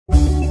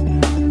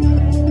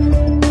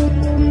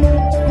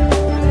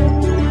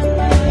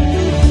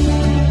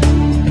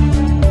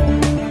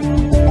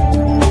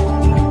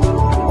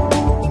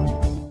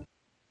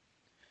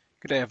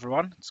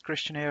everyone, it's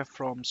Christian here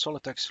from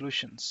SolidWorks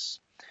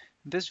Solutions.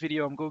 In this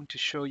video I'm going to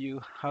show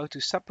you how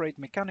to separate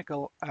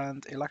mechanical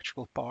and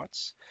electrical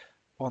parts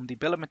on the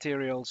bill of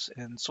materials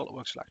in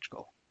SolidWorks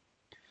Electrical.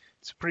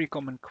 It's a pretty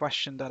common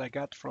question that I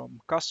get from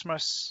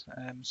customers,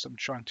 so I'm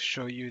trying to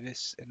show you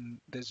this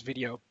in this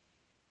video.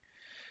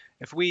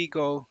 If we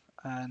go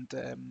and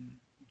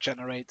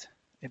generate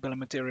a bill of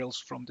materials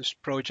from this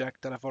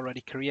project that I've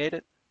already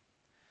created,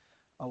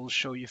 I will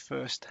show you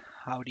first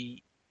how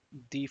the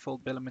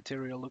default bill of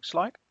material looks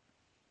like.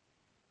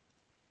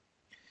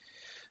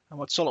 And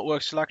what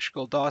SolidWorks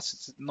Electrical does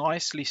is it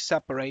nicely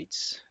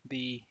separates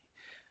the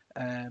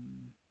bill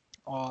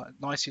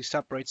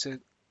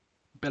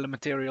of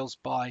materials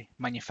by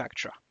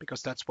manufacturer,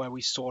 because that's where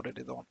we sorted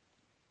it on.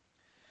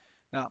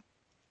 Now,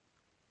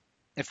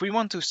 if we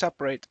want to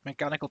separate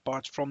mechanical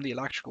parts from the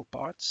electrical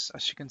parts,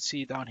 as you can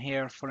see down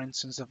here, for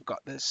instance, I've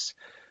got this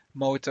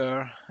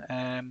motor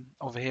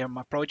over here in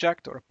my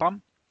project, or a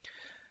pump.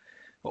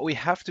 What we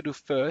have to do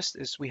first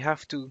is we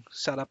have to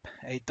set up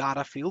a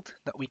data field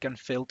that we can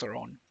filter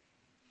on.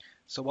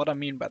 So what I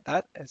mean by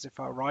that is if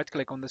I right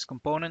click on this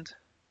component,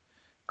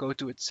 go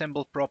to its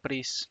symbol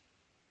properties,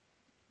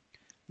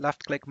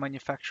 left click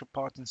manufacturer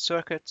part and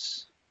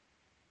circuits,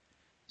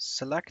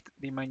 select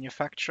the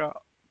manufacturer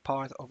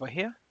part over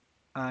here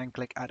and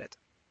click edit.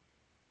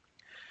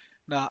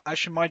 Now,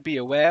 as you might be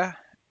aware,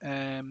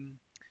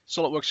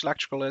 SolidWorks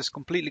Electrical is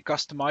completely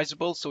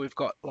customizable, so we've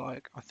got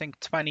like I think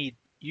 20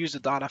 user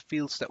data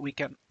fields that we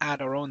can add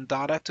our own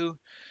data to.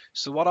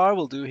 So what I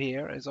will do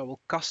here is I will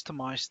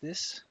customize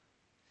this,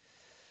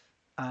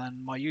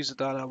 and my user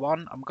data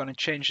 1, I'm going to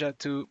change that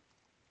to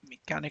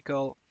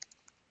mechanical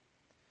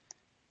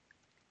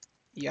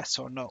yes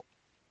or no.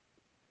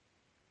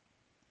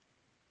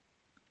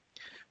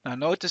 Now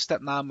notice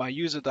that now my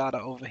user data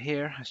over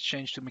here has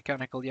changed to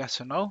mechanical yes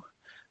or no,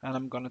 and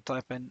I'm going to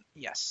type in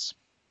yes.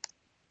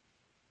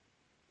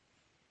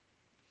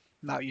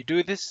 Now you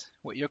do this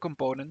with your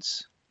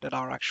components that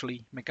are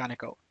actually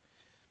mechanical.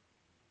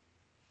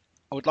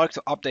 I would like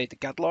to update the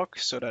catalog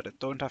so that I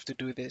don't have to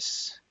do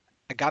this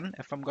again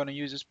if I'm going to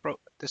use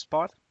this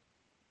part.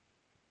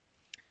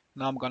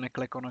 Now I'm going to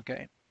click on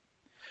OK.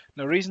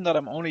 The reason that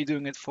I'm only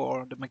doing it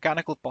for the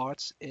mechanical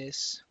parts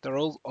is there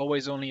are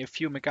always only a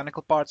few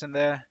mechanical parts in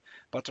there,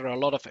 but there are a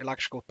lot of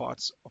electrical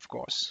parts, of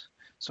course.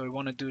 So we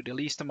want to do the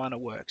least amount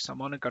of work. So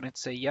I'm only going to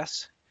say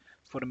yes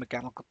for the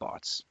mechanical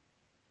parts.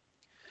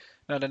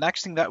 Now the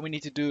next thing that we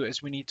need to do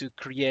is we need to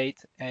create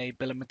a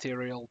bill of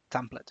material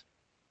template.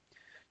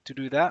 To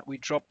do that, we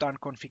drop down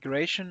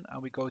configuration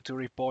and we go to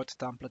report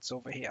templates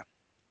over here.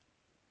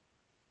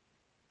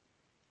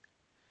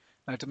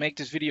 Now to make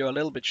this video a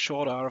little bit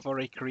shorter, I've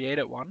already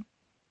created one.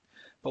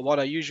 But what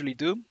I usually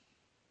do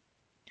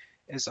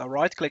is I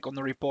right click on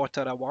the report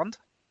that I want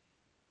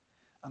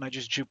and I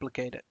just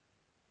duplicate it.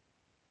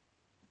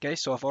 Okay,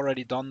 so I've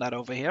already done that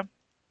over here.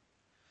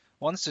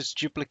 Once it's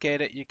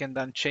duplicated, you can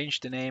then change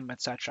the name,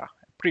 etc.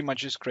 It pretty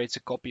much just creates a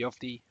copy of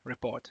the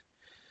report.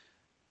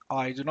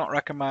 I do not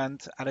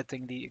recommend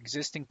editing the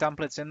existing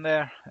templates in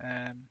there,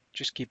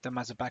 just keep them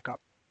as a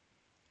backup.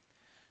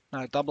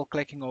 Now double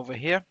clicking over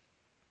here,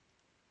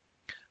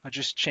 I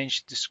just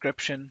change the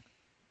description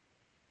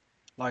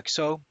like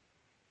so.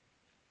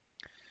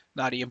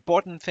 Now the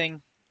important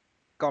thing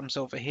comes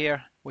over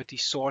here with the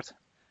sort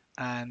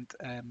and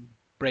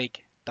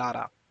break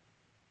data.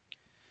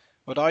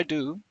 What I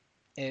do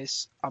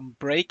is I'm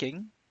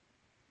breaking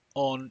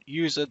on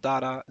user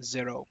data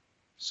 0.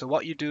 So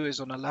what you do is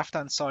on the left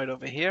hand side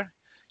over here,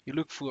 you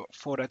look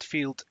for that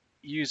field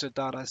user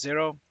data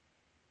 0,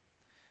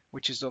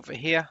 which is over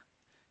here.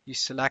 You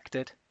select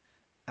it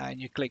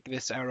and you click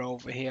this arrow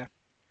over here.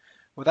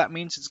 Well, that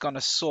means it's going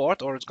to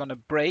sort, or it's going to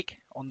break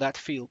on that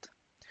field.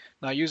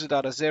 Now user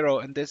data 0,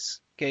 in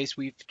this case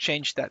we've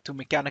changed that to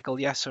mechanical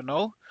yes or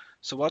no.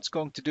 So what's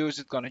going to do is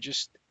it's going to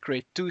just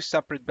create two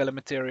separate bill of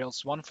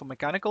materials, one for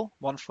mechanical,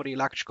 one for the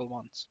electrical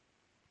ones.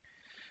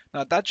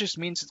 Now that just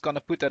means it's going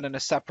to put that in a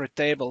separate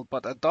table,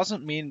 but that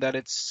doesn't mean that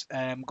it's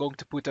going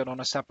to put that on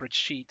a separate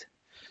sheet.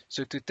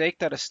 So to take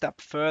that a step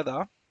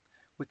further,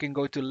 we can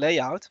go to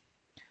layout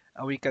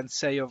and we can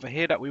say over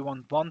here that we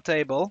want one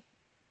table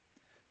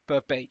per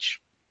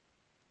page.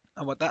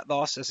 And what that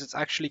does is it's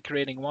actually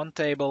creating one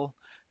table,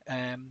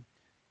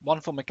 one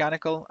for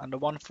mechanical and the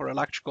one for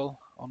electrical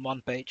on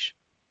one page.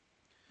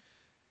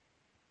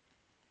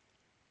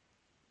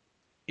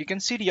 You can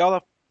see the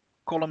other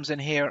columns in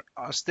here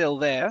are still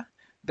there.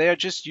 They are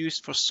just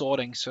used for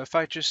sorting. So if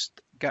I just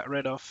get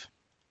rid of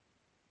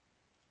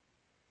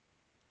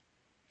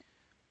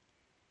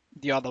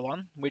the other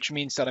one, which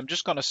means that I'm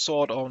just going to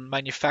sort on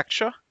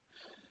manufacturer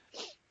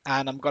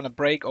and I'm going to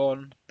break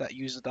on that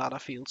user data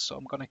field. So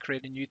I'm going to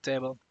create a new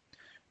table.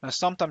 Now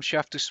sometimes you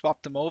have to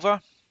swap them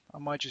over. I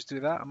might just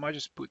do that. I might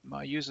just put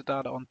my user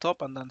data on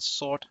top and then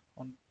sort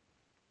on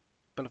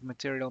bill of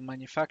material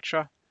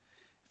manufacturer.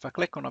 If I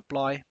click on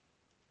apply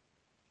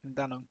and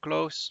then on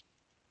close,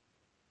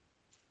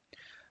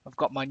 I've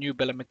got my new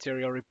bill of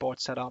material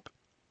report set up.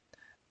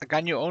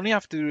 Again, you only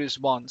have to do this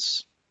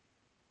once.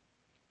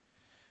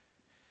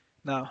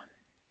 Now,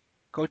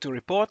 Go to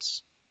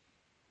reports,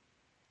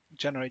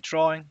 generate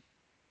drawing.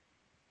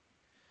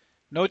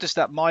 Notice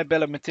that my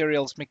bill of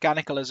materials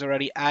mechanical is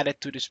already added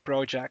to this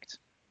project.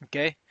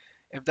 Okay,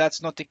 if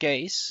that's not the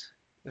case,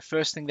 the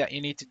first thing that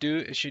you need to do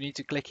is you need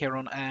to click here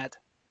on add.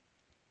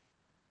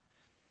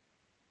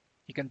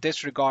 You can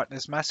disregard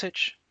this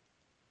message.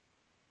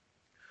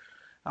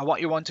 And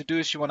what you want to do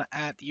is you want to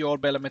add your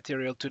bill of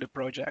material to the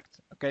project.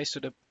 Okay, so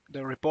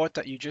the report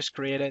that you just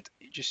created,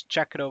 you just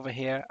check it over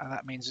here, and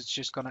that means it's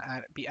just going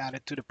to be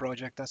added to the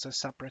project as a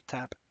separate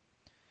tab.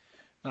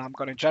 Now I'm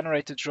going to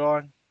generate the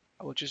drawing.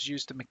 I will just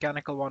use the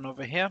mechanical one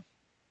over here.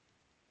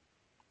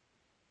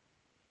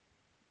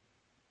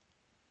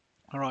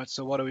 Alright,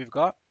 so what do we've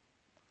got?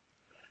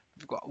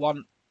 We've got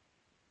one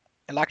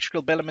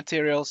electrical bill of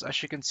materials.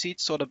 As you can see,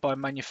 it's sorted by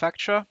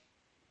manufacturer.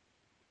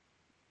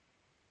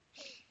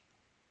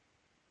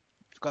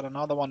 We've got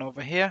another one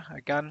over here.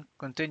 Again,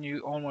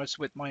 continue onwards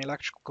with my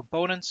electrical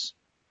components.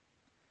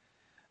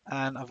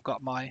 And I've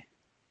got my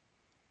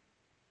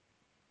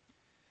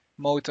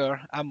motor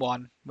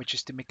M1, which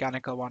is the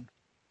mechanical one.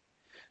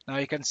 Now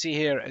you can see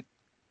here,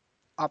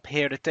 up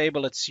here, the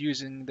table, it's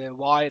using the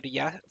Y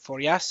for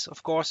yes,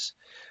 of course.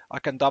 I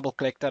can double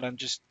click that and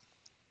just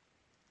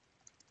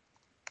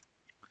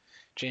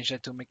change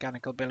that to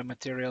mechanical bill of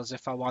materials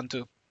if I want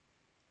to.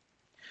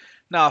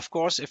 Now, of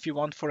course, if you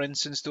want, for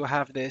instance, to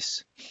have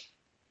this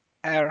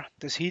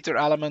heater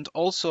element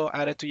also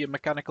added to your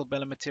mechanical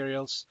bill of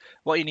materials,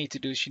 what you need to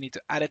do is you need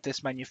to edit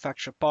this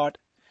manufacturer part.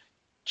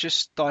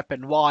 Just type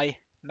in Y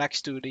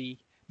next to the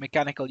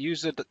mechanical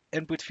user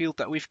input field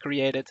that we've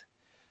created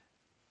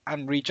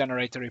and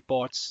regenerate the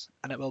reports,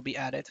 and it will be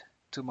added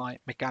to my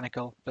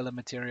mechanical bill of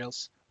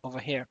materials over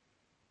here.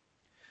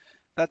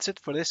 That's it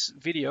for this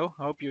video.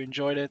 I hope you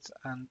enjoyed it,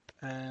 and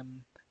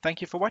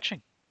thank you for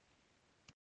watching.